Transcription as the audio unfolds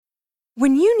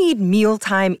When you need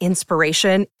mealtime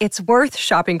inspiration, it's worth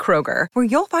shopping Kroger, where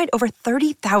you'll find over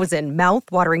 30,000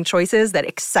 mouth-watering choices that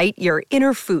excite your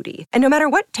inner foodie. And no matter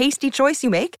what tasty choice you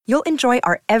make, you'll enjoy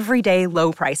our everyday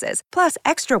low prices, plus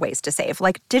extra ways to save,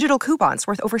 like digital coupons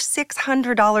worth over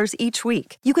 $600 each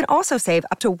week. You can also save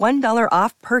up to $1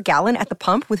 off per gallon at the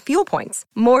pump with fuel points.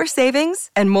 More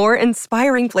savings and more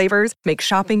inspiring flavors make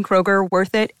shopping Kroger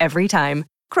worth it every time.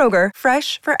 Kroger,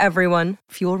 fresh for everyone.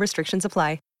 Fuel restrictions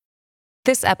apply.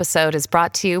 This episode is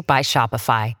brought to you by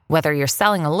Shopify. Whether you're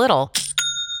selling a little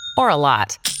or a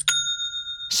lot,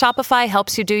 Shopify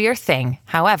helps you do your thing,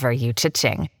 however you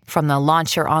cha-ching. From the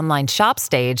launch your online shop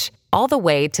stage, all the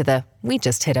way to the we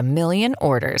just hit 1 million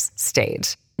orders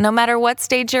stage. No matter what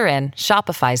stage you're in,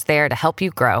 Shopify's there to help you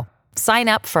grow. Sign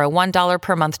up for a $1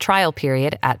 per month trial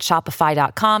period at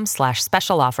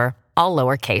shopify.com/special offer, all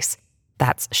lowercase.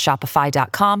 That's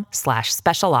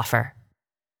shopify.com/special offer.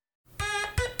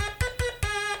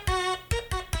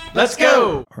 Let's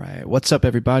go! All right, what's up,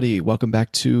 everybody? Welcome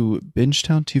back to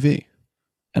Bingetown TV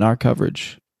and our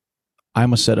coverage. I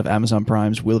almost said of Amazon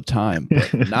Prime's Wheel of Time,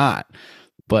 but not.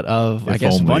 But of, I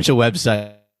guess, a bunch of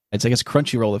websites. I guess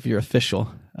Crunchyroll if you're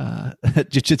official.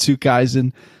 Jujutsu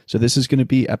Kaisen. So this is going to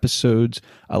be episodes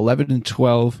 11 and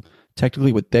 12,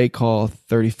 technically what they call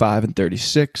 35 and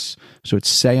 36. So it's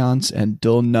Seance and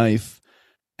Dull Knife.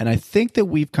 And I think that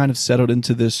we've kind of settled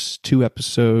into this 2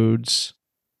 episodes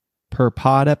per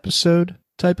pod episode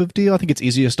type of deal. I think it's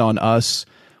easiest on us.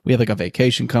 We have like a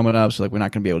vacation coming up, so like we're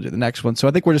not going to be able to do the next one. So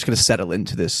I think we're just going to settle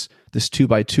into this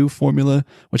 2x2 formula,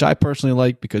 which I personally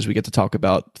like because we get to talk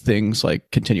about things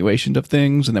like continuation of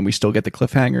things, and then we still get the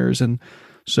cliffhangers and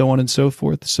so on and so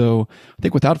forth. So I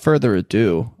think without further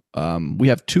ado, we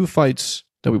have 2 fights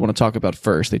that we want to talk about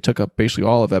first. They took up basically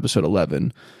all of episode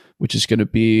 11, which is going to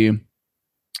be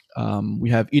we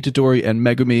have Itadori and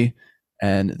Megumi,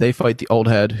 and they fight the old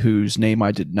head, whose name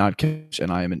I did not catch,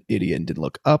 and I am an idiot and didn't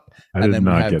look up. I did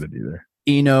not get it either.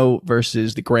 Ino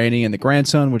versus the granny and the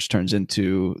grandson, which turns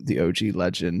into the OG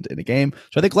legend in the game.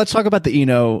 So I think let's talk about the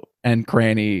Ino and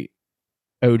granny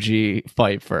OG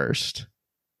fight first.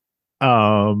 Okay.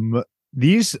 I'm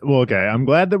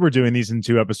glad that we're doing these in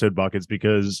 2 episode buckets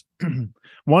because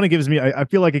one, it gives me, I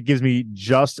feel like it gives me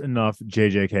just enough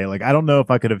JJK. Like, I don't know if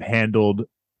I could have handled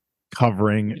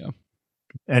covering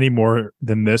any more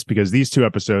than this because these 2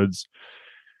 episodes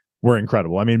were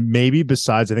incredible. I mean, maybe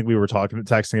besides, I think we were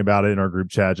texting about it in our group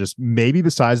chat, just maybe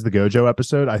besides the Gojo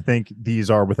episode, I think these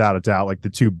are without a doubt like the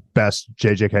 2 best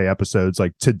JJK episodes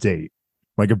like to date,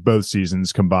 like of both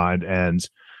seasons combined. And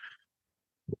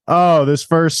the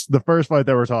first fight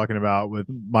that we're talking about with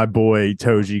my boy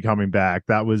Toji coming back,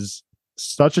 that was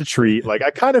such a treat. Like,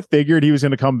 I kind of figured he was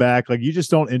going to come back. Like, you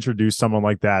just don't introduce someone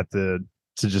like that to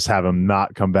just have him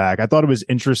not come back. I thought it was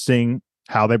interesting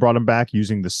how they brought him back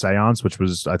using the Seance, which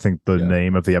was, I think, the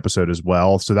name of the episode as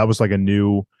well. So that was like a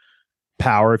new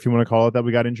power, if you want to call it, that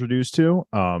we got introduced to.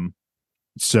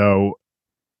 So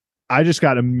I just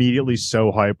got immediately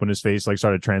so hyped when his face like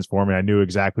started transforming. I knew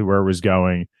exactly where it was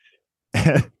going.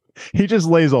 He just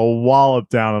lays a wallop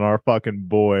down on our fucking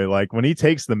boy. Like, when he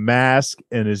takes the mask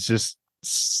and is just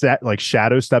set like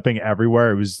shadow stepping everywhere,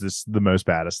 it was just the most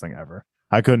baddest thing ever.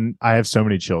 I have so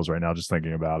many chills right now just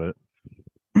thinking about it.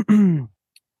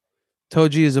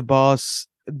 Toji is a boss.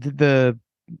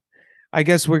 I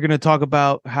guess we're going to talk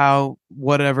about how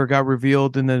whatever got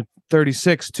revealed in the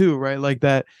 36 too, right? Like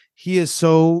that he is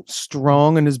so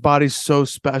strong and his body's so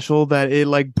special that it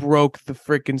like broke the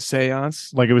freaking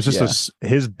Seance. Like, it was just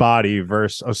his body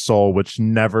versus a soul, which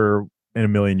never in a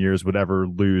million years would ever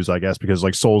lose, I guess, because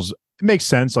like souls, it makes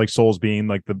sense, like souls being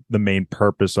like the main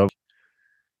purpose of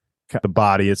the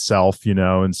body itself, you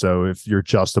know. And so if you're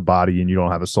just a body and you don't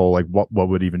have a soul, like what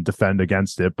would even defend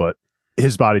against it? But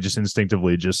his body just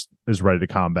instinctively just is ready to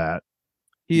combat.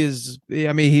 He's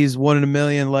 1 in a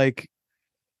million. Like,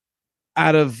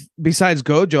 besides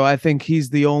Gojo, I think he's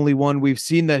the only one we've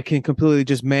seen that can completely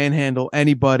just manhandle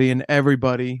anybody and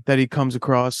everybody that he comes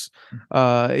across.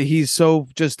 He's so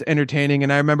just entertaining.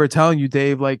 And I remember telling you,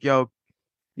 Dave, like, yo,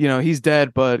 you know, he's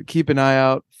dead, but keep an eye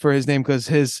out for his name because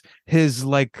his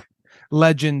like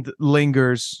legend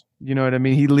lingers. You know what I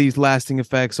mean? He leaves lasting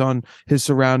effects on his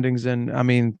surroundings. And I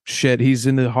mean, shit, he's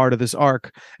in the heart of this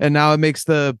arc. And now it makes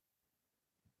the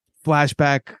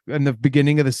flashback in the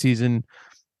beginning of the season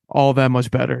all that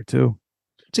much better too.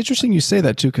 It's interesting you say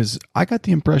that too, because I got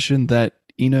the impression that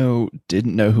Ino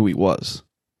didn't know who he was.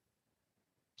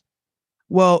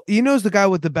 Well, Ino's the guy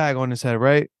with the bag on his head,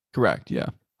 right? Correct.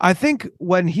 Yeah. I think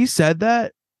when he said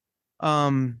that,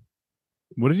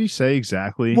 what did he say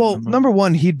exactly? Well, number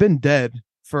one, he'd been dead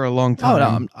for a long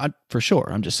time. Oh no, for sure.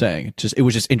 I'm just saying. It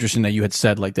was just interesting that you had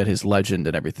said like that his legend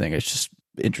and everything. It's just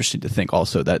interesting to think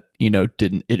also that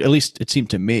didn't. At least it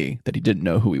seemed to me that he didn't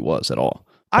know who he was at all.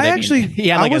 But he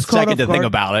had like a second to think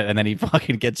about it, and then he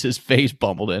fucking gets his face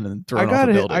bumbled in and thrown off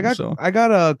a building. I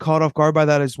got caught off guard by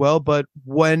that as well. But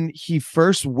when he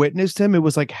first witnessed him, it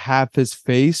was like half his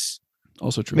face.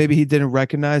 Also true. Maybe he didn't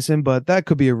recognize him, but that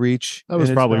could be a reach. That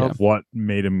was probably what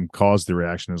made him cause the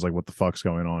reaction. Is like, what the fuck's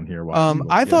going on here?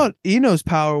 I thought Eno's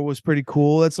power was pretty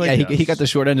cool. It's like he got the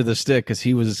short end of the stick because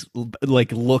he was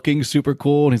like looking super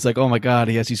cool, and he's like, oh my god,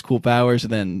 he has these cool powers,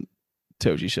 and then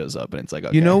Toji shows up, and it's like,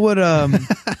 okay. You know what? I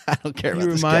don't care about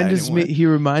this guy anymore. He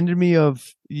reminded me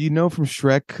of from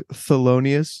Shrek,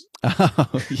 Thelonious.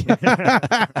 Oh,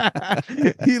 yeah.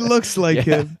 He looks like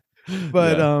him,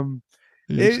 but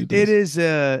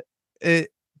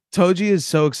Toji is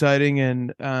so exciting,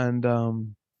 and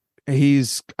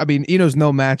Eno's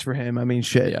no match for him. I mean,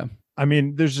 shit. Yeah. I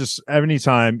mean, there's just every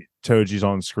time Toji's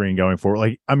on screen going forward,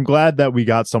 like, I'm glad that we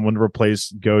got someone to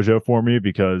replace Gojo for me,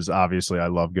 because obviously I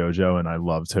love Gojo and I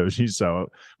love Toji. So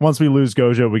once we lose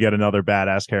Gojo, we get another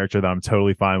badass character that I'm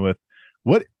totally fine with.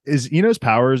 What is Eno's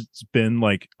powers been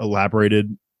like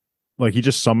elaborated? Like, he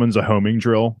just summons a homing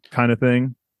drill kind of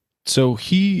thing. So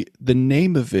the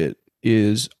name of it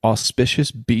is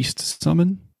Auspicious Beast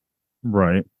Summon.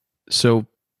 Right. So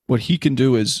what he can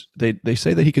do is they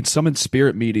say that he can summon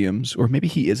spirit mediums, or maybe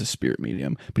he is a spirit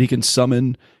medium, but he can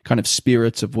summon kind of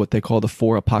spirits of what they call the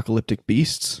 4 apocalyptic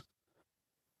beasts.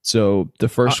 So the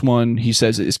first one he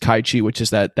says is Kaichi, which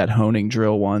is that honing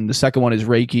drill one. The second one is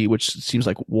Reiki, which seems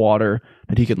like water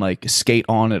that he can like skate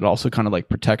on. It also kind of like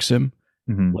protects him,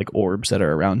 like orbs that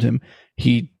are around him.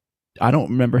 I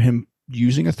don't remember him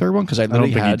using a third one because I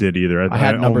don't think he did either. I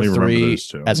had number 3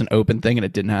 as an open thing, and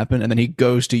it didn't happen. And then he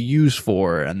goes to use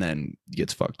 4 and then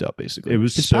gets fucked up. Basically,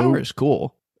 his power is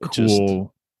cool.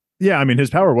 Yeah, I mean, his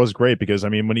power was great because, I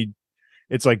mean,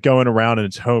 it's like going around and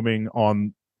it's homing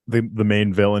on the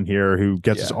main villain here, who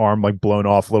gets his arm like blown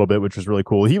off a little bit, which was really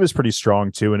cool. He was pretty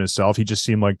strong too in himself. He just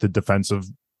seemed like the defensive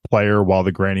player while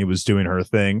the granny was doing her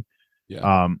thing.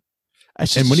 Yeah.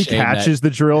 And when he catches the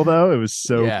drill, though, it was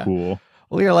so cool.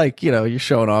 Well, you're like, you're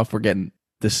showing off. We're getting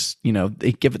this, they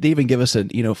even give us a,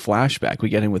 flashback. We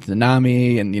get him with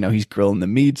Nanami, and, he's grilling the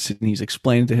meats, and he's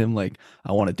explaining to him, like,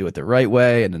 I want to do it the right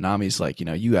way. And Nanami's like,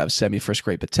 you have semi-first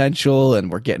grade potential, and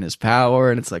we're getting his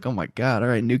power. And it's like, oh my God, all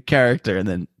right, new character. And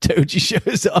then Toji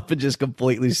shows up and just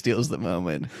completely steals the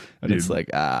moment. And it's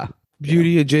like,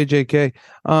 beauty of JJK.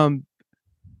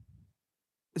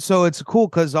 So it's cool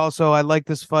because also I like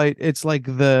this fight. It's like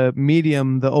the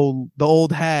medium, the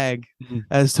old hag,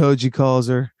 as Toji calls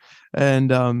her,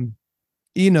 and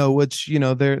which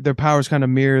their powers kind of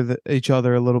mirror each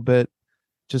other a little bit.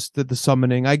 Just the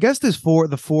summoning. I guess the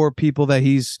 4 people that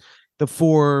he's the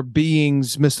 4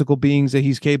 beings, mystical beings that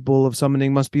he's capable of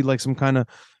summoning must be like some kind of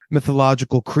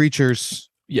mythological creatures.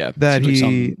 Yeah, that like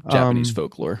some Japanese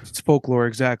folklore. It's folklore,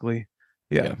 exactly.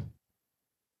 Yeah.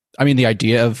 I mean, the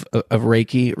idea of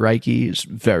Reiki is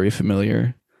very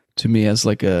familiar to me as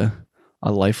like a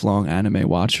lifelong anime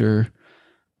watcher,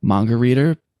 manga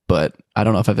reader, but I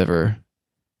don't know if I've ever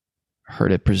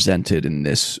heard it presented in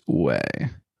this way.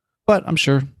 But I'm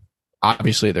sure,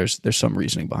 obviously, there's some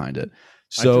reasoning behind it.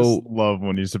 So I just love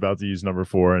when he's about to use number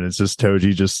 4, and it's just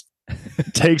Toji just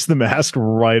takes the mask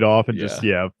right off and just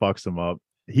fucks him up.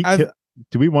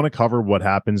 Do we want to cover what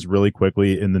happens really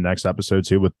quickly in the next episode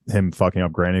too with him fucking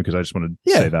up Granny? Because I just want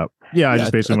to say that. I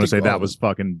just basically want to say that was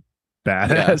fucking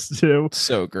badass too.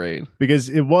 So great. Because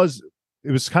it was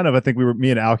kind of, I think me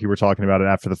and Alki were talking about it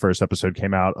after the first episode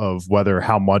came out, of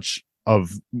how much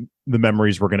of the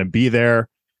memories were going to be there.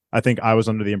 I think I was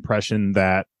under the impression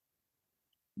that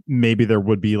maybe there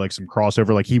would be like some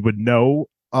crossover, like he would know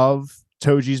of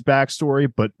Toji's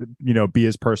backstory, but be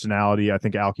his personality. I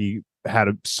think Alki had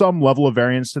some level of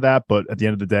variance to that, but at the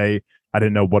end of the day, I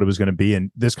didn't know what it was going to be,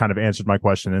 and this kind of answered my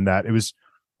question in that it was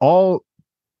all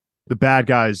the bad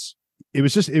guys. It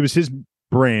was his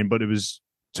brain, but it was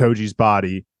Toji's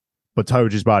body. But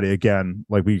Toji's body, again,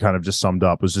 like we kind of just summed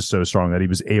up, was just so strong that he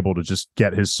was able to just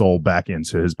get his soul back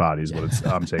into his body. Is what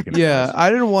I'm taking. I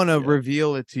didn't want to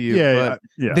reveal it to you. But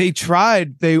they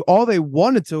tried. All they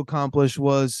wanted to accomplish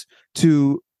was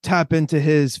to tap into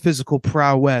his physical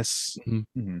prowess.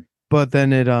 Mm-hmm. But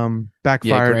then it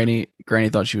backfired. Yeah, Granny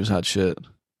thought she was hot shit.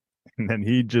 And then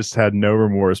he just had no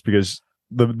remorse because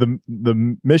the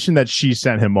mission that she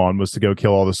sent him on was to go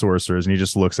kill all the sorcerers, and he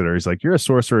just looks at her. He's like, "You're a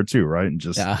sorcerer too, right?" And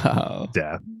just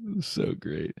death. So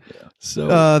great. Yeah.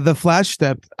 So the flash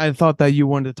step. I thought that you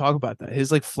wanted to talk about that.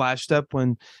 His like flash step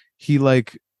when he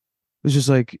like was just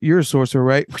like, "You're a sorcerer,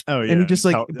 right?" Oh yeah, And he just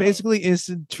like basically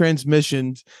instant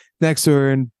transmissions next to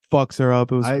her and fucks her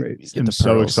up. It was great. I'm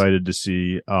so excited to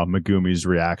see Megumi's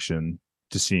reaction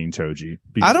to seeing Toji.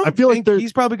 I feel like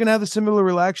he's probably gonna have a similar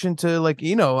reaction to like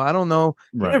Ino. I don't know.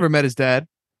 He never met his dad.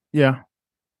 Yeah,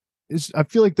 I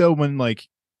feel like though when like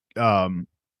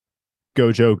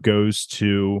Gojo goes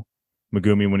to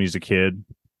Megumi when he's a kid,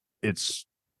 it's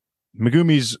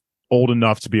Megumi's old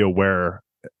enough to be aware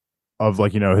of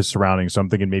like, his surroundings. So I'm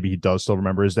thinking maybe he does still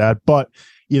remember his dad, but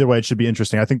either way, it should be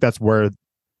interesting. I think that's where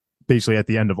basically at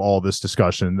the end of all this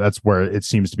discussion, that's where it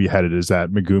seems to be headed, is that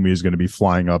Megumi is going to be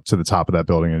flying up to the top of that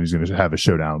building and he's going to have a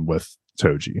showdown with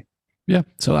Toji. Yeah.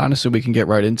 So honestly, we can get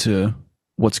right into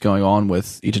what's going on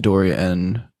with Itadori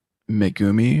and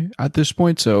Megumi at this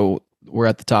point. So we're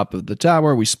at the top of the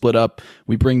tower. We split up.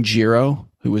 We bring Jiro,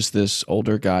 who is this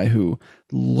older guy who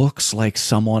looks like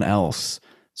someone else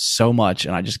so much,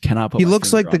 and I just cannot put. He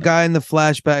looks like the guy in the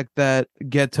flashback that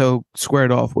Geto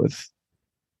squared off with.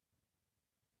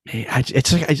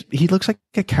 It's like he looks like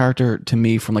a character to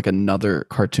me from like another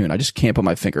cartoon. I just can't put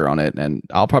my finger on it, and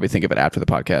I'll probably think of it after the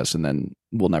podcast, and then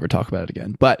we'll never talk about it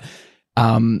again. But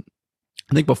I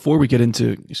think before we get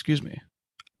into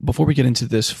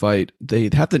this fight, they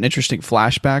have an interesting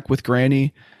flashback with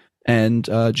Granny and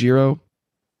Jiro.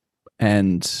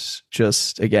 And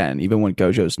just, again, even when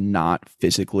Gojo's not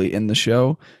physically in the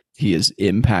show, he is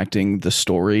impacting the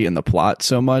story and the plot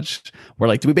so much. Where,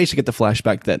 like, we basically get the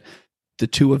flashback that the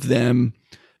two of them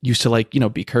used to, like,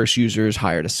 be curse users,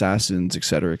 hired assassins, et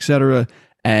cetera, et cetera.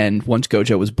 And once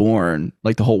Gojo was born,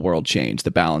 like, the whole world changed,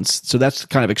 the balance. So that's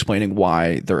kind of explaining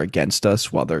why they're against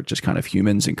us while they're just kind of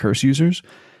humans and curse users.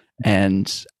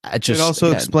 And it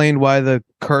also explained why the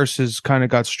curses kind of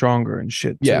got stronger and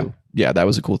shit too. Yeah, that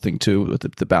was a cool thing too,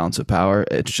 with the balance of power.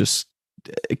 It's just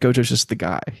Gojo's just the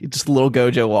guy. Just little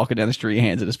Gojo walking down the street,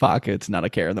 hands in his pockets, not a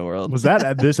care in the world. Was that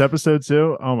at this episode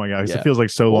too? Oh my god, it feels like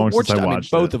so long since I watched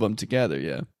both of them together.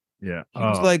 Yeah. He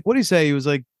was like, what did he say? He was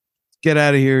like, "Get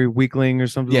out of here, weakling," or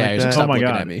something like that. Oh my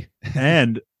god! At me.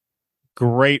 And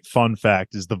great fun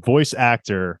fact is the voice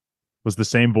actor was the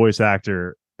same voice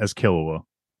actor as Killua.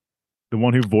 The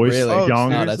one who voiced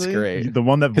young. Oh, that's great. The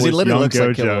one that voiced young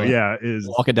Gojo, like is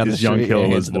walking down the street, young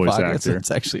Killua's voice actor. It's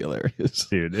actually hilarious,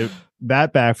 dude.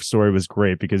 That backstory was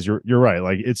great because you're right.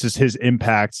 Like, it's just his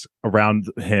impact around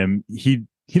him. He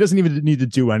doesn't even need to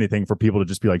do anything for people to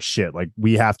just be like, shit. Like,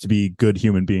 we have to be good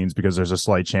human beings because there's a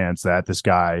slight chance that this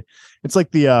guy. It's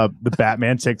like the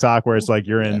Batman TikTok where it's like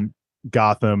you're in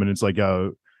Gotham and it's like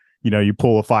you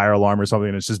pull a fire alarm or something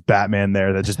and it's just Batman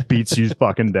there that just beats you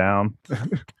fucking down.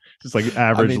 Just like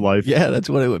average life. Yeah, that's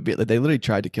what it would be. Like, they literally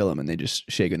tried to kill him and they just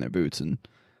shaking their boots and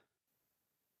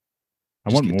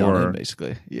I want more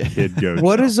basically. Yeah. Kid Gojo.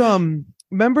 What is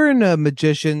remember in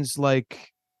Magicians,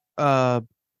 like the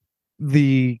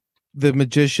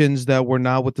magicians that were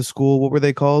not with the school, what were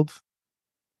they called?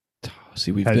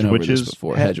 See, we've been over this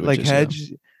before. Hedge witches.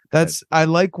 Hedge. That's I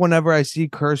like whenever I see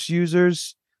curse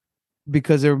users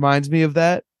because it reminds me of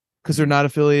that. Because they're not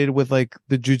affiliated with like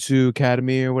the Jutsu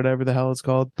Academy or whatever the hell it's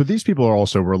called. But these people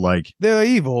were like they're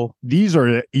evil. These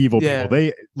are evil people.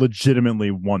 They legitimately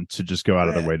want to just go out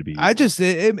of their way to be evil.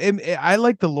 I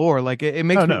like the lore. Like it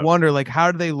makes me wonder, like,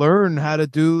 how do they learn how to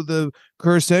do the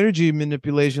curse energy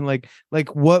manipulation? Like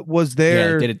what was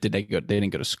their? Yeah, they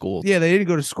didn't go to school. Yeah, they didn't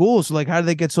go to school. So like, how did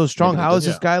they get so strong? How is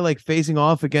this guy like facing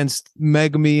off against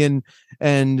Megumi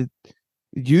and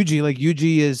Yuji? Like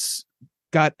Yuji is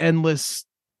got endless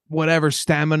whatever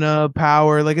stamina,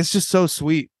 power. Like, it's just so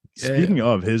sweet. Speaking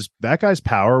of that guy's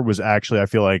power was actually, I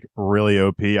feel like, really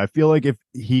OP. I feel like if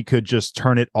he could just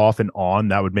turn it off and on,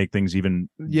 that would make things even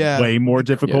way more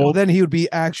difficult. Well, then he would be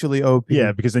actually OP.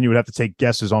 Yeah, because then you would have to take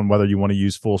guesses on whether you want to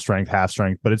use full strength, half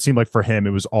strength. But it seemed like for him,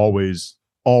 it was always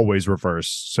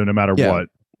reversed. So no matter what.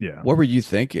 Yeah. What were you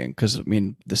thinking? Because I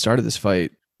mean, the start of this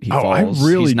fight, he falls.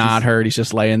 He's not hurt. He's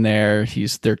just laying there.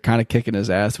 They're kind of kicking his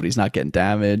ass, but he's not getting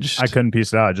damaged. I couldn't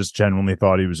piece it out. I just genuinely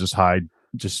thought he was just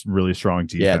just really strong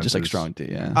defense. Yeah, just like strong D.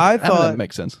 Yeah, I thought that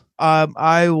makes sense.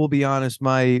 I will be honest.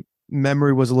 My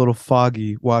memory was a little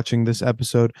foggy watching this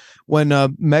episode when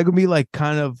Megumi like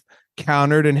kind of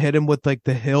countered and hit him with like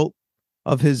the hilt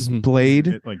of his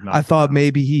blade. I thought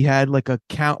maybe he had like a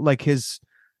count, like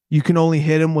you can only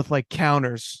hit him with like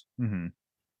counters. Mm-hmm.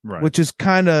 Right. Which is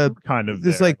kind of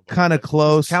this like kind of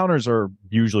close. Counters are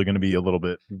usually going to be a little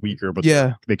bit weaker, but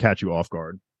they catch you off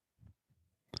guard.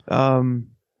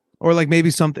 Or like maybe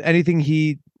anything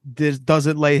he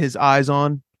doesn't lay his eyes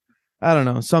on. I don't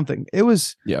know, something. It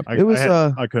was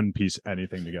I couldn't piece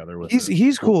anything together with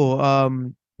he's cool.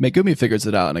 Megumi figures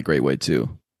it out in a great way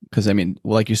too. Because I mean,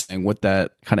 like you're saying, with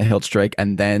that kind of hilt strike,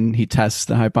 and then he tests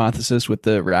the hypothesis with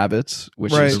the rabbits,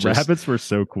 which the is just, rabbits were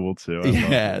so cool too.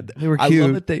 They were I cute.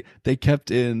 love that they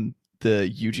kept in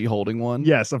the Yuji holding one.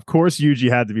 Yes, of course Yuji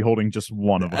had to be holding just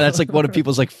one of them. And that's like one of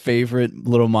people's like favorite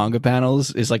little manga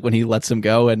panels is like when he lets him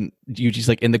go and Yuji's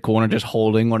like in the corner just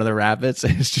holding one of the rabbits.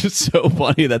 It's just so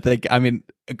funny that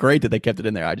great that they kept it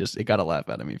in there. It got a laugh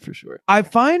out of me for sure. I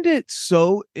find it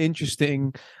so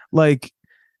interesting, like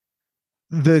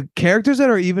the characters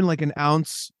that are even like an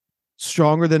ounce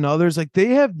stronger than others, like they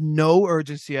have no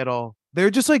urgency at all. They're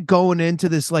just like going into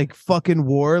this like fucking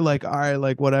war, like, all right,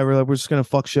 like whatever, like we're just gonna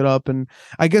fuck shit up. And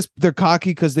I guess they're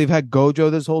cocky because they've had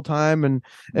Gojo this whole time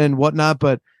and whatnot.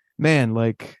 But man,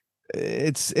 like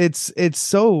it's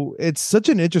such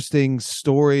an interesting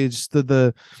story. It's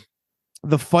the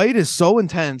fight is so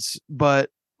intense,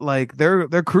 but like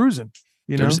they're cruising.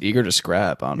 They're just eager to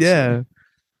scrap, honestly. Yeah,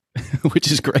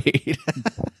 which is great.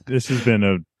 This has been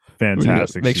a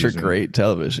fantastic makes for season. great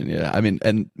television. Yeah, I mean,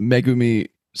 and Megumi.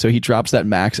 So he drops that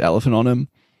Max elephant on him,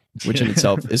 which in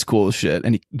itself is cool as shit.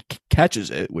 And he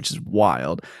catches it, which is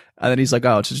wild. And then he's like,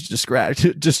 oh, it's just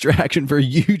distraction for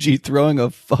Yuji throwing a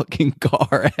fucking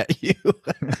car at you.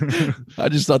 I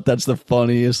just thought that's the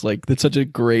funniest. Like, that's such a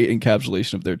great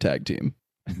encapsulation of their tag team.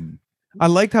 I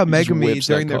liked how He just Megumi whips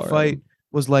that during their car at fight him.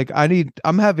 was like,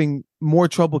 I'm having more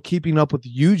trouble keeping up with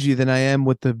Yuji than I am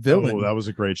with the villain. Oh, that was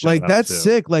a great shot. Like that's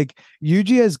sick. Like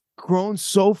Yuji has grown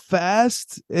so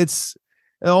fast.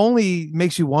 It only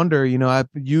makes you wonder,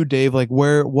 you, Dave, like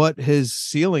what his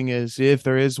ceiling is, if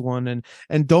there is one.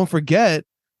 And don't forget,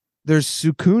 there's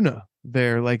Sukuna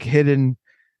there, like hidden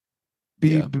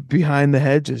behind the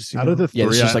hedges. Out of the three,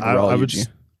 it's just like raw Yuji.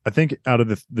 I think out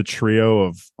of the trio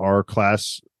of our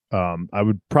class, I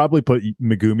would probably put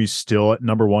Megumi still at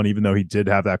number one, even though he did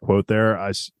have that quote there.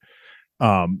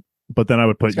 But then I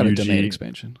would put Yuji. Domain Yuji.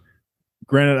 Expansion.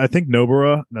 Granted, I think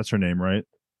Nobara, that's her name, right?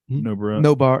 Nobara.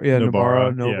 Nobara. Yeah. I don't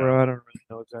really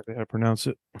know exactly how to pronounce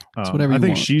it. Whatever I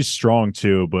think want. she's strong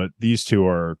too, but these two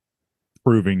are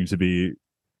proving to be,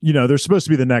 they're supposed to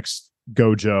be the next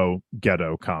Gojo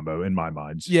Geto combo in my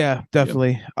mind. Yeah,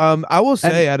 definitely. I will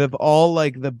say, out of all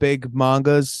like the big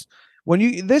mangas,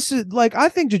 this is like, I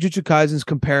think Jujutsu Kaisen is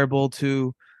comparable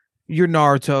to your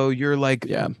Naruto, your like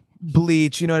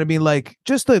Bleach. You know what I mean? Like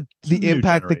just the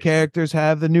impact the characters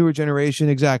have, the newer generation,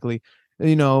 exactly.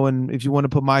 And if you want to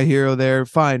put My Hero there,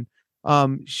 fine.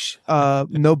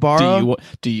 Nobara.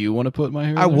 Do you want to put My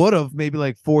Hero? I would have maybe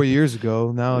like 4 years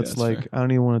ago. Now it's like fair. I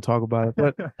don't even want to talk about it.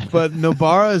 But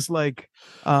Nobara is like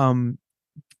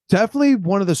definitely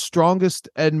one of the strongest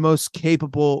and most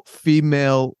capable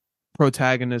female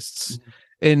protagonists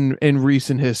in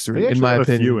recent history, in my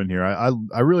opinion. A few in here.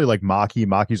 I really like Maki.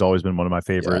 Maki's always been one of my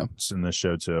favorites in this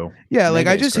show too. Yeah, like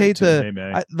I just hate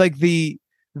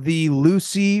the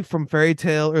Lucy from Fairy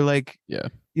Tail, or like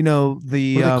the what do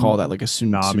they call that, like a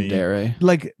tsundere?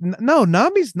 Like no,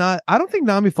 Nami's not. I don't think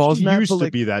Nami falls in that. Used to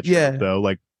like, be that trope, though.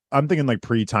 Like I'm thinking like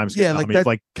pre-time skip. Yeah, like Nami, that,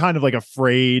 like kind of like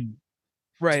afraid.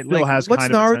 Right, Still like has what's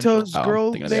kind of Naruto's potential.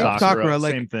 girl name? Sakura.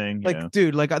 Like same thing. Like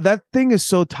dude, like that thing is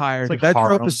so tired. Like that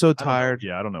harem. trope is so tired.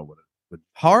 I don't know what it.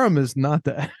 Harem is not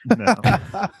that. No.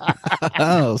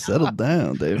 Oh, settle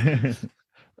down, Dave.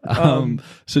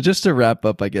 So just to wrap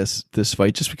up, I guess, this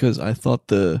fight, just because I thought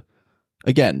to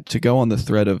go on the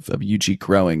thread of Yuji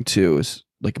growing too, is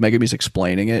like Megumi's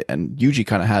explaining it, and Yuji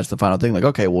kind of has the final thing, like,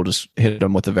 okay, we'll just hit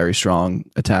him with a very strong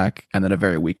attack and then a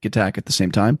very weak attack at the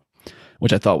same time,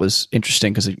 which I thought was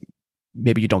interesting because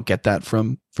maybe you don't get that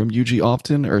from Yuji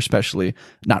often, or especially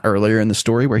not earlier in the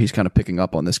story where he's kind of picking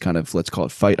up on this kind of, let's call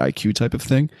it fight IQ type of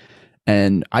thing.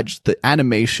 And the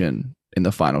animation in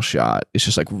the final shot is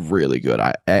just like really good.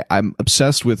 I'm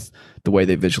obsessed with the way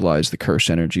they visualize the curse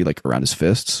energy like around his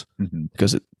fists,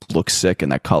 because it looks sick and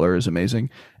that color is amazing.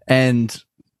 And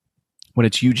when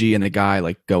it's Yuji and the guy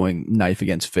like going knife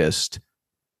against fist,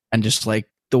 and just like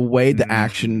the way the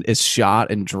action is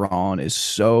shot and drawn is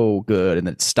so good, and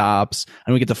then it stops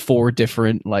and we get the 4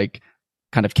 different like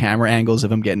kind of camera angles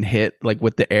of him getting hit like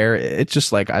with the air. It's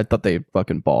just like, I thought they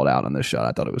fucking balled out on this shot.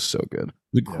 I thought it was so good.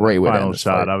 It was a great way to end this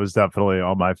shot. fight. I was definitely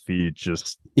on my feet.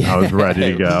 I was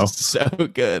ready to go. So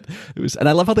good. And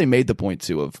I love how they made the point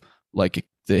too of like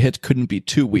the hits couldn't be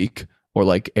too weak, or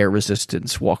like air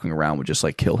resistance walking around would just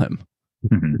like kill him.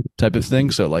 Type of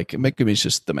thing. So like Megumi's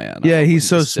just the man. Yeah, he's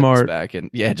so smart. Back and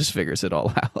just figures it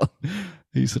all out.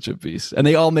 He's such a beast. And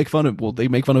they all make fun of they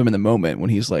make fun of him in the moment when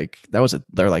he's like, that was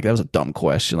a dumb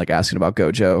question, like asking about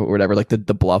Gojo or whatever, like the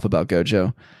bluff about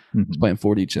Gojo. He's playing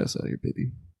 4D chess out here,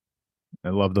 baby. I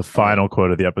love the final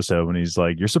quote of the episode when he's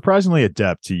like, "You're surprisingly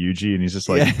adept to Yuji," and he's just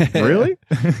like, "Really?"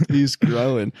 He's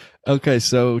growing. Okay,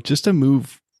 so just to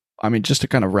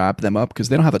kind of wrap them up, because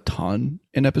they don't have a ton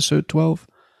in episode 12,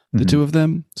 the two of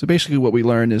them. So basically what we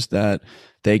learn is that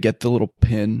they get the little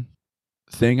pin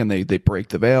thing and they break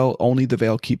the veil. Only the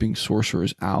veil keeping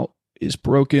sorcerers out is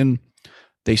broken.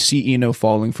 They see Ino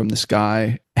falling from the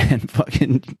sky and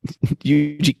fucking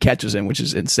Yuji catches him, which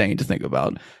is insane to think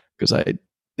about, because I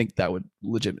think that would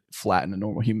legit flatten a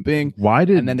normal human being.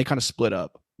 And then they kind of split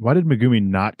up. Why did Megumi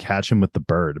not catch him with the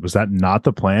bird? Was that not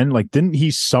the plan? Like, didn't he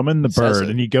summon the bird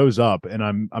and he goes up, and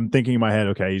I'm thinking in my head,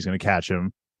 okay, he's going to catch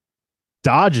him,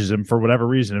 dodges him for whatever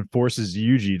reason, and forces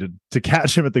Yuji to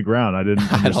catch him at the ground. I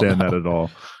didn't understand that at all.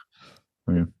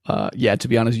 Yeah, to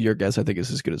be honest, your guess I think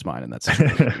is as good as mine in that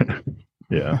situation.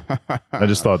 Yeah, I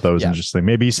just thought that was interesting.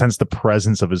 Maybe he sensed the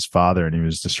presence of his father and he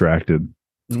was distracted.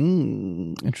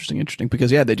 Interesting.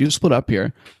 Because they do split up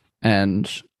here, and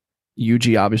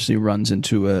Yuji obviously runs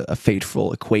into a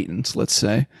fateful acquaintance. Let's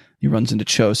say he runs into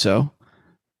Choso,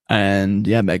 and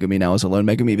Megumi now is alone.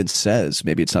 Megumi even says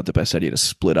maybe it's not the best idea to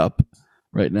split up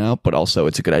right now, but also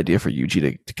it's a good idea for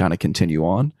Yuji to kind of continue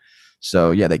on.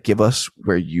 So they give us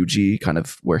where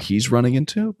he's running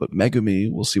into, but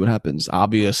Megumi, we'll see what happens.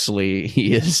 Obviously,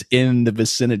 he is in the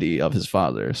vicinity of his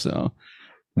father, so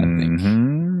I think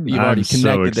you've already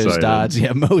connected those dots.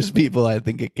 Yeah, most people I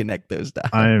think can connect those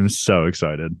dots. I am so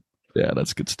excited. Yeah,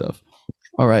 that's good stuff.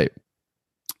 All right,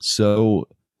 so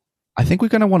I think we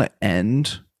kind of want to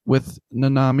end with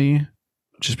Nanami,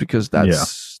 just because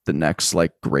that's the next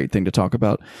great thing to talk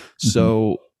about.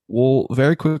 So. Well,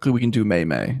 very quickly, we can do Mei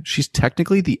Mei. She's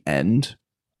technically the end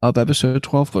of episode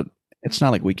 12, but it's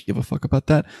not like we give a fuck about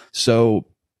that. So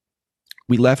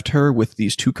we left her with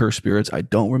these two cursed spirits. I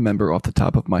don't remember off the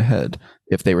top of my head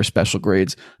if they were special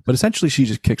grades, but essentially she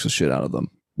just kicks the shit out of them.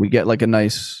 We get a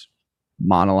nice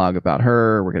monologue about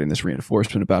her. We're getting this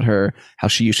reinforcement about her, how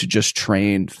she used to just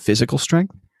train physical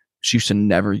strength. She used to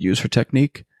never use her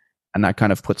technique. And that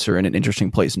kind of puts her in an interesting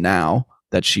place now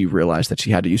that she realized that she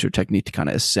had to use her technique to kind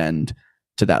of ascend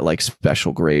to that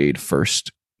special grade, first,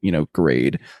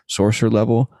 grade sorcerer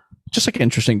level. Just an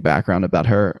interesting background about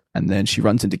her. And then she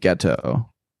runs into Geto,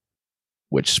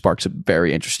 which sparks a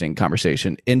very interesting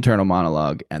conversation, internal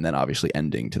monologue, and then obviously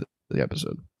ending to the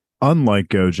episode. Unlike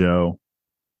Gojo,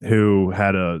 who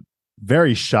had a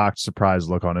very shocked, surprised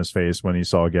look on his face when he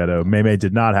saw Geto, Mei Mei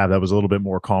did not have that. Was a little bit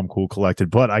more calm, cool, collected.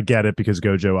 But I get it, because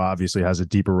Gojo obviously has a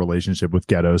deeper relationship with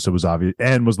Geto, so it was obvious,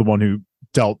 and was the one who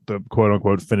dealt the quote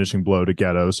unquote finishing blow to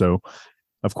Geto. So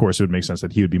of course it would make sense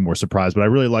that he would be more surprised. But I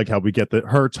really like how we get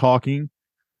her talking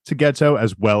to Geto,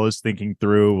 as well as thinking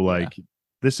through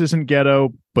this isn't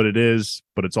Geto, but it is,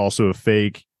 but it's also a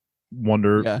fake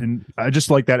wonder. Yeah. And I just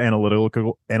like that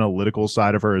analytical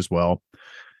side of her as well.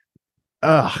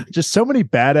 Just so many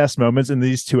badass moments in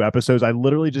these two episodes. I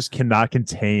literally just cannot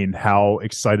contain how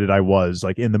excited I was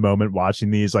in the moment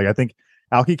watching these. I think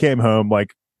Alki came home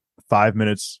 5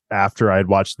 minutes after I had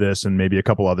watched this and maybe a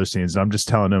couple other scenes, and I'm just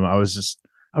telling him I was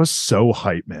so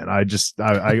hyped, man. I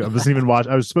wasn't even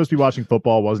watching. I was supposed to be watching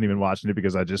football, wasn't even watching it,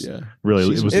 because I just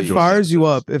really it fires you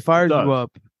up. It fires you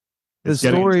up. The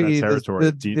story,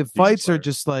 the fights are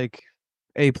just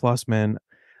A+, man.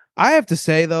 I have to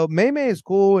say though, Mei Mei is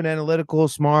cool and analytical,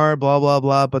 smart, blah blah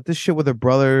blah. But this shit with her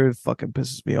brother fucking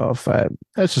pisses me off.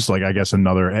 That's just I guess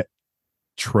another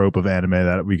trope of anime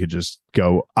that we could just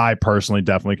go. I personally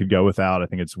definitely could go without. I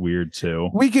think it's weird too.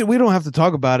 We don't have to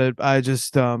talk about it. I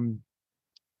just but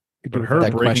her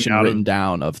that question written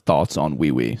down of thoughts on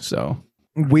Wee Wee. So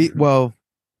Wee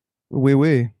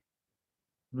Wee.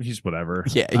 He's whatever.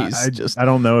 Yeah, I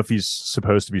don't know if he's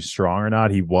supposed to be strong or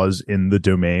not. He was in the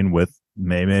domain with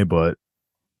Mei Mei, but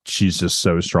she's just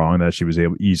so strong that she was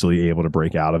easily able to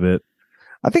break out of it.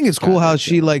 I think it's cool how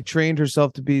she trained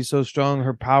herself to be so strong.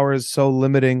 Her power is so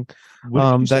limiting.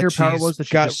 That her power was that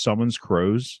she just summons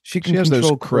crows. She can control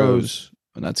those crows,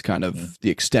 and that's kind of the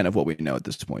extent of what we know at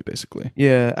this point, basically.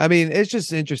 Yeah, I mean, it's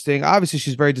just interesting. Obviously,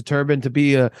 she's very determined. To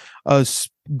be a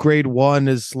grade 1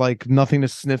 is nothing to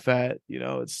sniff at.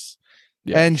 It's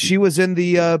and she was in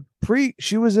the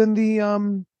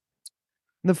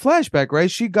the flashback, right?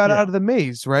 She got out of the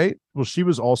maze, right? Well, she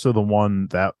was also the one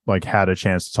that had a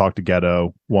chance to talk to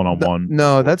Geto one-on-one.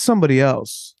 No, that's somebody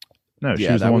else. No,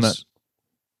 she was the one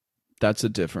that's a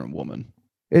different woman.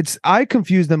 I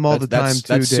confuse them all the time too,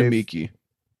 that's Dave. Sumiki.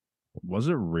 Was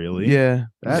it really? Yeah.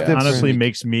 That honestly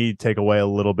makes me take away a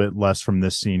little bit less from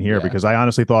this scene here, because I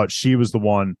honestly thought she was the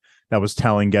one that was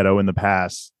telling Geto in the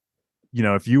past,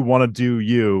 if you want to do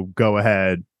you, go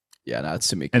ahead. Yeah, no,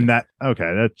 it's Sumiki. And that's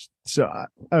so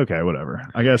okay, whatever.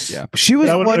 I guess. Yeah, she was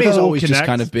one one has of always just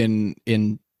kind of been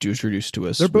introduced to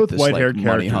us. They're both with this, white-haired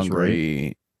money characters, hungry.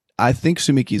 right? I think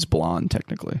Sumiki's blonde,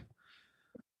 technically,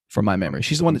 from my memory.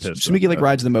 She's the one that Sumiki that.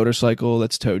 rides the motorcycle.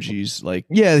 That's Toji's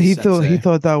he sensei.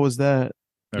 thought that was that.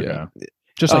 Okay. Yeah,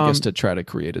 just I guess to try to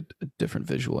create a different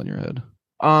visual in your head.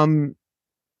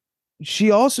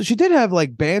 She did have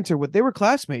like banter with, they were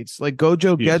classmates, like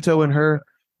Gojo Geto and her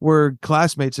were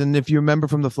classmates, and if you remember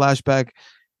from the flashback,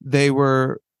 they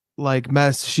were like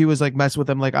she was like mess with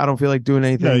them, like I don't feel like doing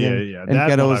anything. And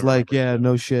Geto was like, yeah,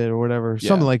 no shit or whatever,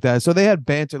 something like that. So they had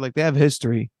banter, like they have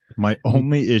history. My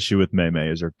only issue with Mei Mei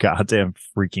is her goddamn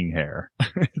freaking hair.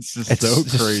 It's so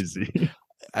crazy.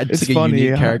 It's like funny, a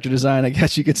unique character design, I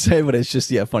guess you could say, but it's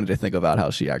just funny to think about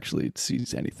how she actually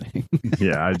sees anything.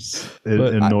 Yeah, it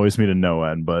annoys me to no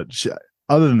end. But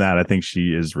other than that, I think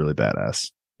she is really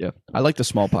badass. Yeah, I like the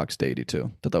smallpox deity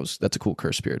too. That's a cool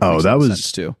curse spirit. Oh, that was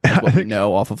sense too. That's what we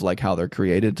know off of like how they're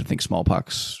created. I think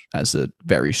smallpox as a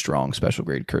very strong special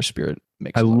grade curse spirit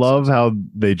makes. I love how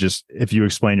they just, if you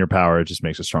explain your power, it just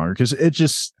makes it stronger because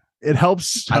it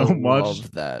helps so much.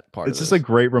 Love that part. It's just a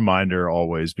great reminder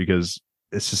always because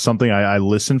it's just something I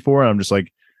listen for. And I'm just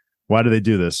like, why do they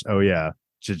do this? Oh yeah,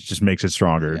 it just makes it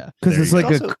stronger because it's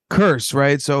like a curse,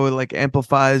 right? So it like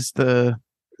amplifies the.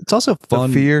 It's also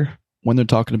fun fear. When they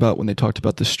talked about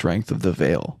the strength of the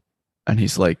veil, and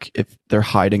he's like, if they're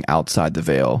hiding outside the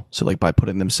veil, so like by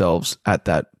putting themselves at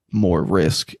that more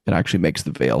risk, it actually makes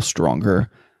the veil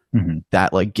stronger. Mm-hmm.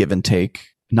 That like give and take,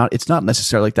 it's not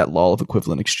necessarily like that law of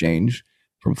equivalent exchange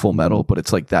from Full Metal, but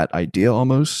it's like that idea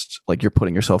almost like you're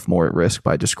putting yourself more at risk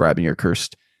by describing your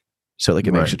cursed. So like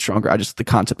it makes it stronger. The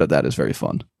concept of that is very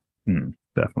fun.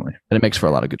 Definitely, and it makes for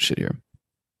a lot of good shit here.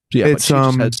 So yeah, it's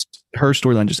her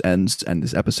storyline just ends, and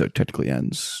this episode technically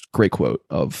ends. Great quote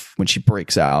of when she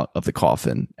breaks out of the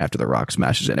coffin after the rock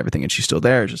smashes it and everything, and she's still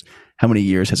there. Just how many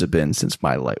years has it been since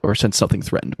my life, or since something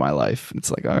threatened my life? And it's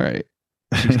like, all right,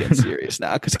 she's getting serious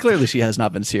now, because clearly she has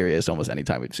not been serious almost any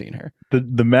time we've seen her.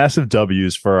 The massive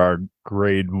W's for our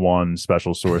grade 1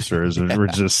 special sorcerers were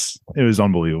just, it was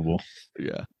unbelievable.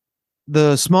 Yeah,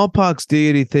 the smallpox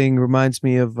deity thing reminds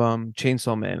me of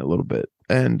Chainsaw Man a little bit,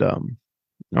 and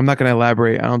I'm not going to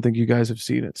elaborate. I don't think you guys have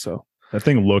seen it. So that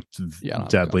thing looked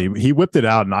deadly. He whipped it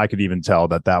out, and I could even tell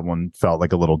that one felt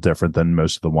like a little different than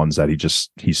most of the ones that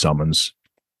he summons.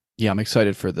 Yeah, I'm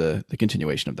excited for the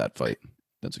continuation of that fight.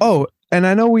 And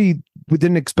I know we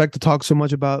didn't expect to talk so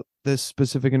much about this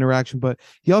specific interaction, but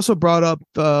he also brought up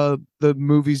the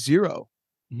movie Zero,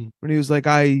 when he was like,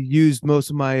 I used most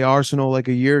of my arsenal like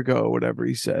a year ago, or whatever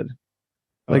he said.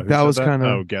 Like that was kind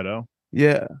of Ghetto.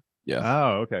 Yeah. Yeah.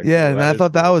 Oh, okay. Yeah, cool. and I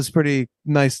thought that was pretty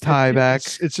nice tie back.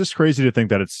 It's just crazy to think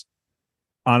that it's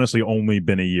honestly only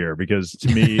been a year, because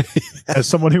to me, as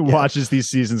someone who watches these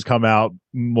seasons come out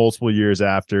multiple years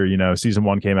after, season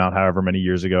 1 came out however many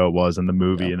years ago it was, and the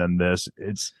movie, and then this,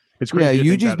 it's crazy.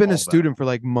 Yeah, Yuji's been a student for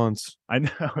like months. I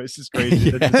know, it's just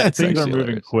crazy. Things are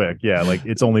moving quick. Yeah, like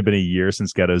it's only been a year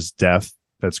since Ghetto's death.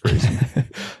 That's crazy.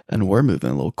 And we're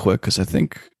moving a little quick because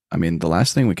the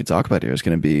last thing we could talk about here is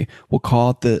going to be, we'll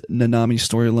call it the Nanami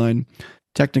storyline.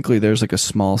 Technically, there's like a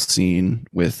small scene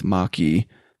with Maki,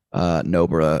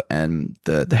 Nobara, and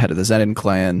the head of the Zenin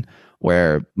clan,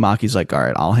 where Maki's like, all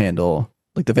right, I'll handle,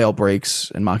 like the veil breaks,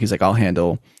 and Maki's like, I'll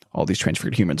handle all these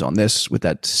transferred humans on this with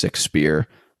that 6 spear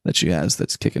that she has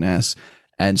that's kicking ass.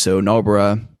 And so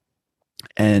Nobara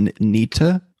and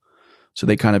Nita, so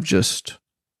they kind of just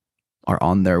are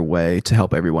on their way to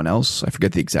help everyone else. I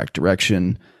forget the exact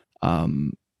direction.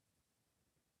 And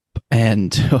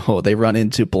they run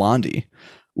into Blondie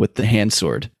with the hand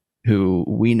sword, who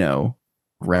we know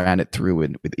ran it through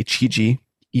with Ichiji,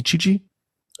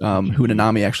 who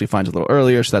Nanami actually finds a little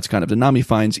earlier. So that's kind of, Nanami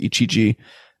finds Ichiji,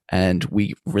 and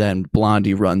then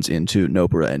Blondie runs into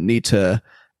Nobara and Nita.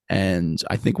 And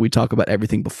I think we talk about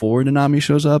everything before Nanami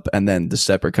shows up, and then the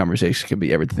separate conversation can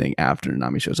be everything after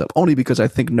Nanami shows up, only because I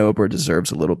think Nobara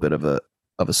deserves a little bit of a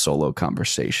solo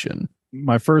conversation.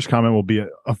 My first comment will be,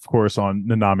 of course, on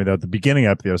Nanami, though, at the beginning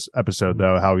of this episode,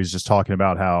 though, how he's just talking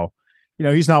about how,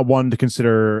 he's not one to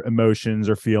consider emotions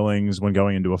or feelings when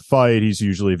going into a fight. He's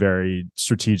usually very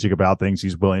strategic about things.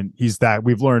 We've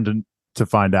learned to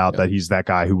find out that he's that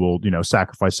guy who will,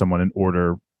 sacrifice someone in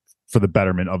order for the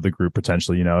betterment of the group,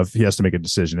 potentially. If he has to make a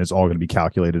decision, it's all going to be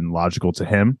calculated and logical to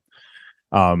him.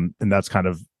 And that's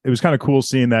it was kind of cool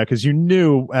seeing that, because you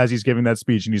knew as he's giving that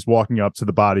speech and he's walking up to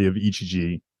the body of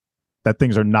Ichiji that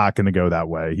things are not going to go that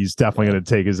way. He's definitely going to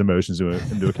take his emotions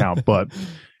into account. But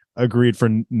agreed for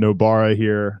Nobara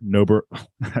here.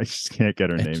 I just can't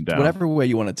get her name down. Whatever way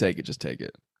you want to take it, just take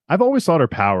it. I've always thought her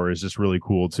power is just really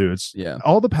cool too. It's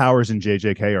all the powers in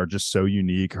JJK are just so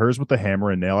unique. Hers with the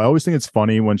hammer and nail. I always think it's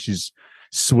funny when she's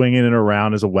swinging it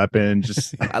around as a weapon.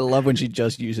 Just I love when she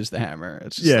just uses the hammer.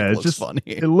 It's just, it's just funny.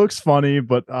 It looks funny,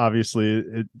 but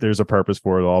obviously there's a purpose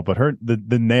for it all. But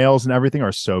the nails and everything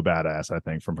are so badass. I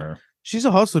think from her. She's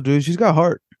a hustler, dude. She's got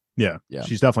heart. Yeah,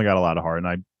 she's definitely got a lot of heart, and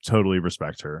I totally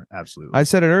respect her. Absolutely. I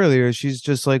said it earlier. She's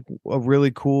just like a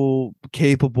really cool,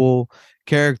 capable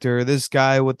character. This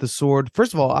guy with the sword.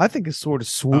 First of all, I think his sword is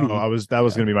sweet. That was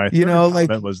going to be my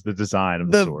that was the design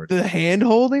of the sword. The hand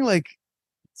holding, like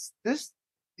this,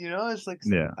 it's like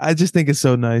I just think it's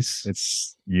so nice.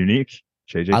 It's unique.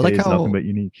 JJK is nothing but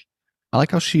unique. I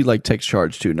like how she like takes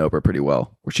charge to Nobra pretty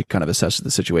well, where she kind of assesses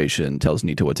the situation, tells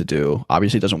Nita what to do.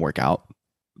 Obviously, it doesn't work out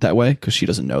that way because she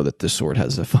doesn't know that this sword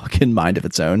has a fucking mind of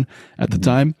its own at the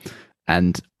time,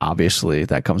 and obviously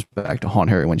that comes back to haunt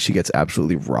her when she gets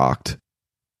absolutely rocked.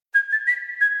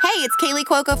 Hey, it's Kaylee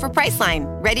Cuoco for Priceline.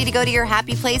 Ready to go to your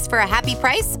happy place for a happy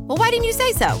price? Well, why didn't you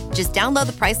say so? Just download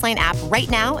the Priceline app right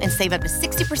now and save up to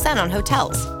 60% on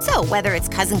hotels. So whether it's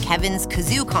Cousin Kevin's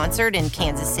Kazoo Concert in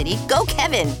Kansas City, go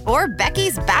Kevin, or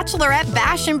Becky's Bachelorette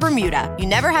Bash in Bermuda, you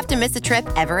never have to miss a trip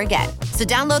ever again. So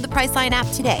download the Priceline app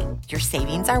today. Your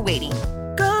savings are waiting.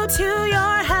 Go to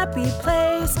your happy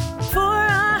place for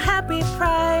a happy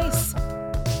price.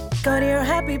 Go to your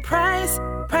happy price,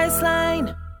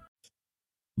 Priceline.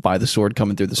 By the sword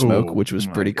coming through the smoke, which was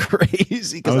pretty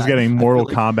crazy. I was getting Mortal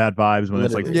Kombat vibes when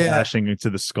it's like flashing into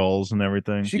the skulls and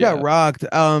everything. She got rocked.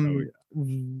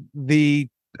 The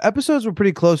episodes were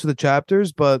pretty close to the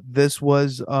chapters, but this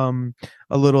was a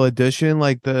little addition,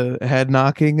 like the head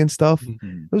knocking and stuff.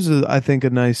 It was, I think, a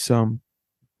nice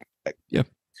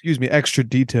extra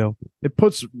detail. It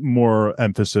puts more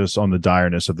emphasis on the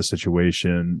direness of the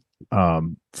situation,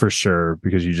 for sure,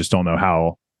 because you just don't know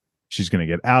how she's going to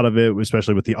get out of it,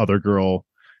 especially with the other girl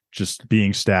just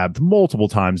being stabbed multiple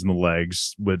times in the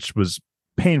legs, which was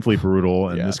painfully brutal.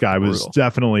 And this guy was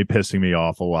definitely pissing me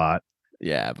off a lot.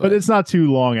 Yeah, but it's not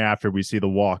too long after we see the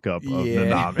walk up of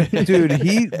Nanami. Dude,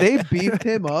 they beefed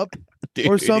him up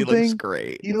or something. He looks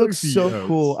great. He looks so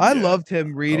cool. I loved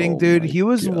him reading, dude. He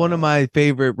was one of my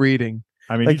favorite reading.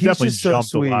 I mean, he definitely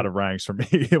jumped a lot of ranks for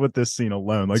me with this scene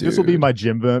alone. Like, this will be my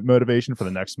gym motivation for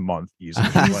the next month. Easily.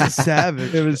 He's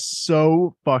savage. It was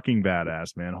so fucking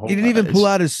badass, man. He didn't even pull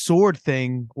out his sword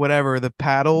thing, whatever, the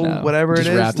paddle, whatever it is.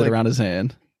 Just wrapped it around his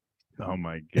hand. Oh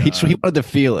my god. He wanted to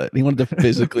feel it. He wanted to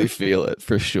physically feel it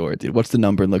for sure, dude. What's the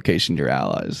number and location of your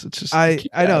allies? It's just I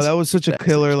know that was such a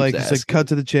killer. Like, it's like cut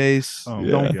to the chase.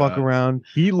 Don't fuck around.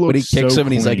 He looks when he kicks him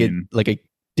and he's like it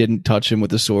didn't touch him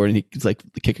with the sword, and he's like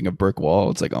kicking a brick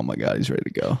wall. It's like, oh my god, he's ready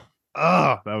to go.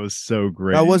 Oh, that was so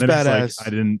great. That was badass. Like, I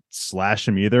didn't slash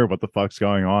him either. What the fuck's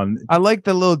going on? I like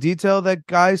the little detail that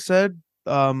guy said.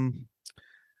 I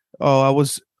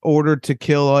was ordered to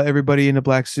kill everybody in a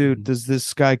black suit. Does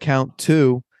this guy count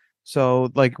too?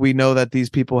 So like, we know that these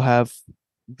people have.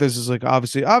 This is like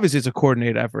obviously it's a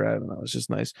coordinated effort. I don't know. It's just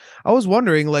nice. I was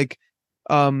wondering, like,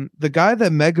 the guy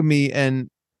that Megami and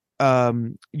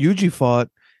Yuji fought,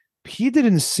 he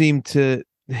didn't seem to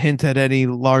hint at any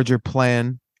larger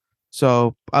plan.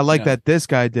 So I like that this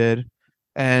guy did.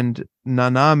 And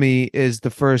Nanami is the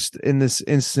first in this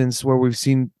instance where we've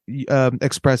seen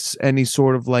express any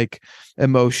sort of like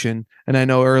emotion. And I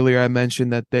know earlier I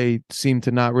mentioned that they seem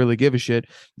to not really give a shit.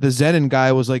 The Zenin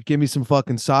guy was like, give me some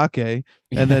fucking sake.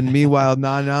 And then meanwhile,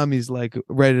 Nanami's like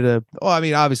ready to,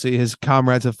 obviously his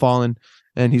comrades have fallen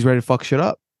and he's ready to fuck shit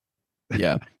up.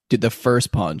 Yeah. Dude, the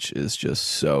first punch is just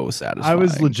so satisfying. I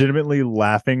was legitimately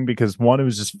laughing because one, it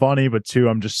was just funny, but two,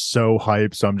 I'm just so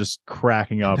hyped, so I'm just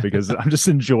cracking up because I'm just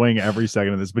enjoying every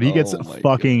second of this. But he gets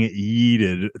fucking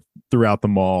yeeted throughout the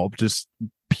mall, just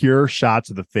pure shots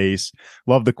of the face.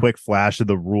 Love the quick flash of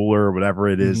the ruler or whatever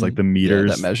it is, like the meters,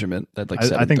 that measurement. That like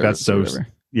I think that's so.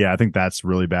 Yeah, I think that's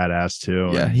really badass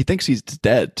too. Yeah, he thinks he's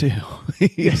dead too.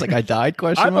 He's like, I died?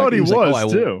 Question mark? I thought he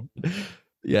was too.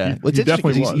 Yeah, what's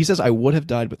interesting, he says, I would have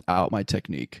died without my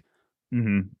technique.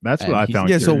 That's what I found.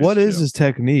 Yeah, so what is his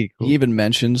technique? He even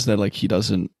mentions that like he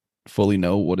doesn't fully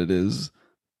know what it is.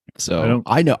 So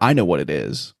I know what it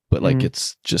is, but like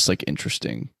it's just like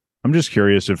interesting. I'm just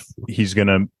curious if he's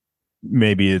gonna,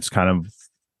 maybe it's kind of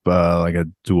like a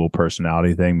dual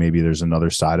personality thing. Maybe there's another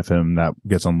side of him that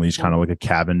gets unleashed, kind of like a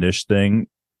Cavendish thing.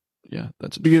 Yeah,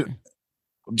 that's interesting.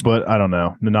 But I don't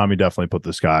know. Nanami definitely put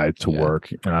this guy to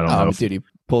work, and I don't know. Dude, he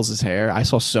pulls his hair. I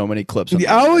saw so many clips.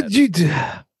 How would you do?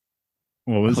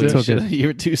 What was it? You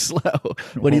were too slow.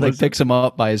 When he like picks him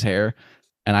up by his hair,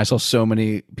 And I saw so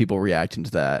many people reacting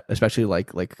to that, especially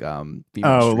like female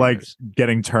streamers. Like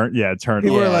getting turned. Yeah, turned.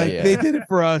 People were like, they did it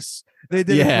for us. They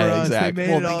did it for us. Exactly. They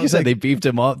made Well, like you said, they beefed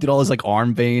him up. Did all his like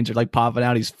arm veins are like popping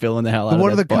out. He's filling the hell out.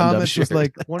 One of of the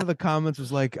that comments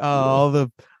was like, oh,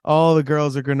 all the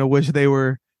girls are gonna wish they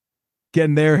were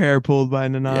getting their hair pulled by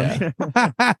Nanami.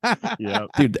 Yeah,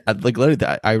 dude. Like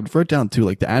literally, I wrote down too.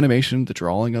 Like the animation, the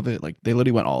drawing of it. Like they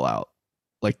literally went all out.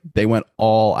 Like they went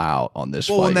all out on this.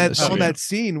 Well, fight on that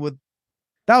scene with.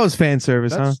 That was fan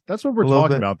service, huh? That's what we're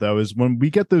talking about, though, is when we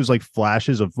get those like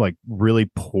flashes of like really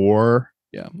poor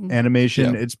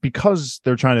animation, it's because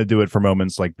they're trying to do it for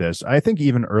moments like this. I think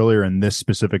even earlier in this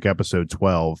specific episode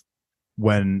 12,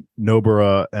 when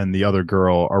Nobara and the other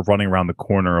girl are running around the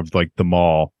corner of like the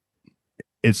mall,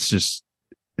 it's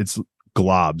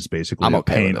globs basically I'm of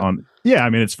okay paint with it. on. Yeah, I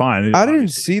mean it's fine. I didn't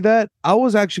see that. I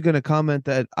was actually going to comment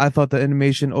that I thought the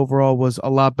animation overall was a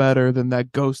lot better than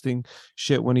that ghosting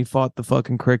shit when he fought the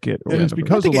fucking cricket. And it's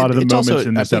because a lot of the moments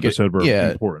in this episode were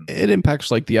important. It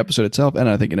impacts like the episode itself, and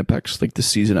I think it impacts like the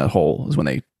season as a whole is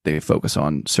when they focus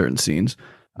on certain scenes.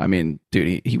 I mean,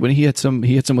 dude, he when he hits him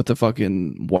with the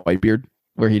fucking Whitebeard,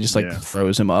 where he just like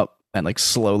throws him up and like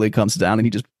slowly comes down, and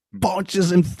he just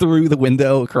punches him through the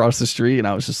window across the street, and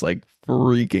I was just like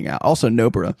freaking out. Also,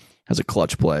 Nobara has a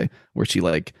clutch play where she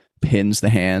like pins the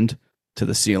hand to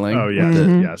the ceiling. Oh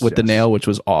yeah, with the nail, which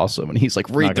was awesome. And he's like,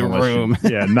 "Read the room."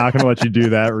 Not gonna let you do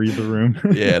that. Read the room.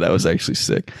 Yeah, that was actually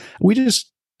sick. We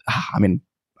just, I mean,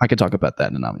 I could talk about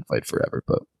that in Nanami fight forever,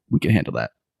 but we can handle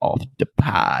that off the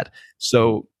pod.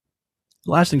 So,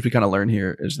 the last things we kind of learn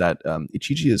here is that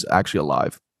Ichichi is actually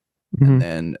alive. And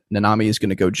then Nanami is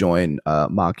going to go join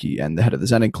Maki and the head of the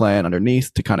Zenin clan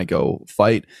underneath to kind of go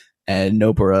fight. And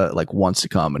Nobara like wants to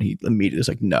come, and he immediately is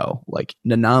like, no. Like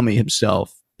Nanami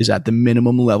himself is at the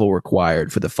minimum level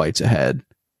required for the fights ahead.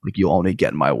 Like you only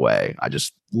get in my way. I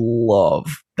just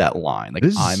love that line. Like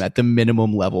I'm at the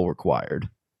minimum level required.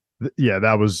 Yeah,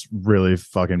 that was really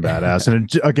fucking badass.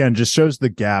 And it, again, just shows the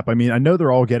gap. I mean, I know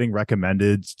they're all getting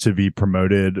recommended to be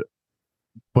promoted,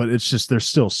 but it's just there's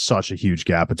still such a huge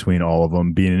gap between all of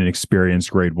them being an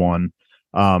experienced grade 1.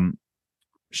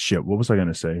 Shit, what was I going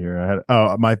to say here?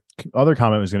 My other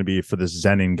comment was going to be for this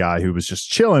Zenin guy who was just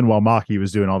chilling while Maki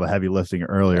was doing all the heavy lifting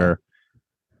earlier.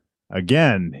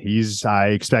 Again, I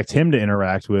expect him to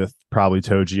interact with probably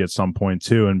Toji at some point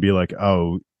too and be like,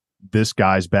 oh, this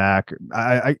guy's back.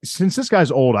 I since this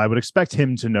guy's old, I would expect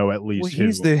him to know at least.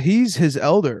 Well, he's his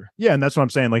elder. Yeah, and that's what I'm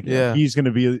saying. Like, he's going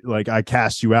to be like, I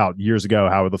cast you out years ago.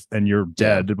 And you're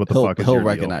dead. What the fuck is he'll your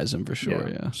recognize deal? him for sure.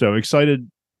 Yeah. So excited.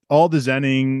 All the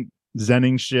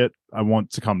Zening shit I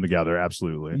want to come together.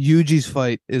 Absolutely. Yuji's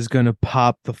fight is going to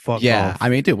pop the fuck off. I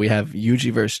mean, dude, we have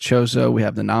Yuji versus Chozo. We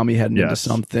have Nanami heading into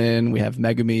something. We have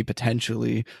Megumi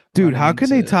potentially. Dude, how can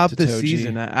they top this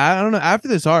season? I don't know. After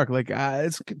this arc, like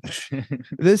it's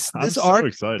this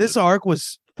arc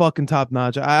was fucking top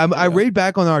notch. I read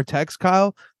back on our text,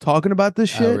 Kyle, talking about this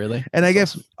shit. Oh, really? And I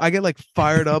get like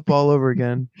fired up all over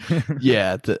again.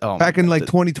 Yeah, back in like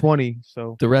 2020.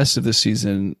 So the rest of the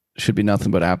season should be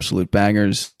nothing but absolute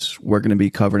bangers. We're going to be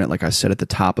covering it, like I said at the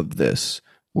top of this.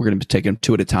 We're going to be taking them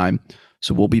 2 at a time.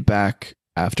 So we'll be back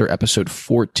after episode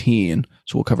 14.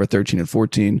 So we'll cover 13 and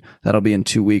 14. That'll be in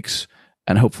 2 weeks.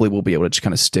 And hopefully we'll be able to just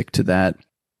kind of stick to that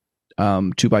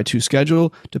 2x2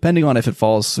 schedule, depending on if it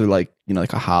falls through like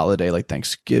a holiday like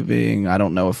Thanksgiving. I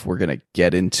don't know if we're going to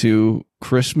get into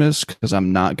Christmas because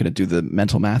I'm not going to do the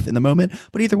mental math in the moment.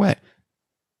 But either way,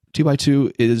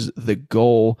 2x2 is the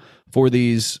goal for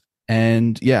these.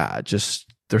 And yeah,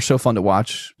 just they're so fun to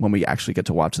watch. When we actually get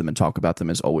to watch them and talk about them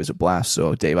is always a blast.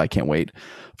 So Dave, I can't wait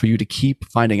for you to keep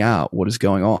finding out what is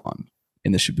going on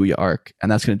in the Shibuya arc.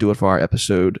 And that's going to do it for our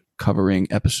episode covering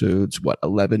episodes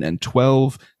 11 and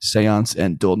 12, Seance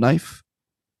and Dual Knife.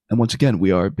 And once again,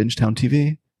 we are Bingetown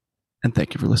TV, and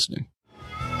thank you for listening.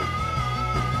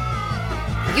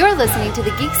 You're listening to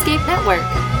the Geekscape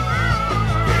Network.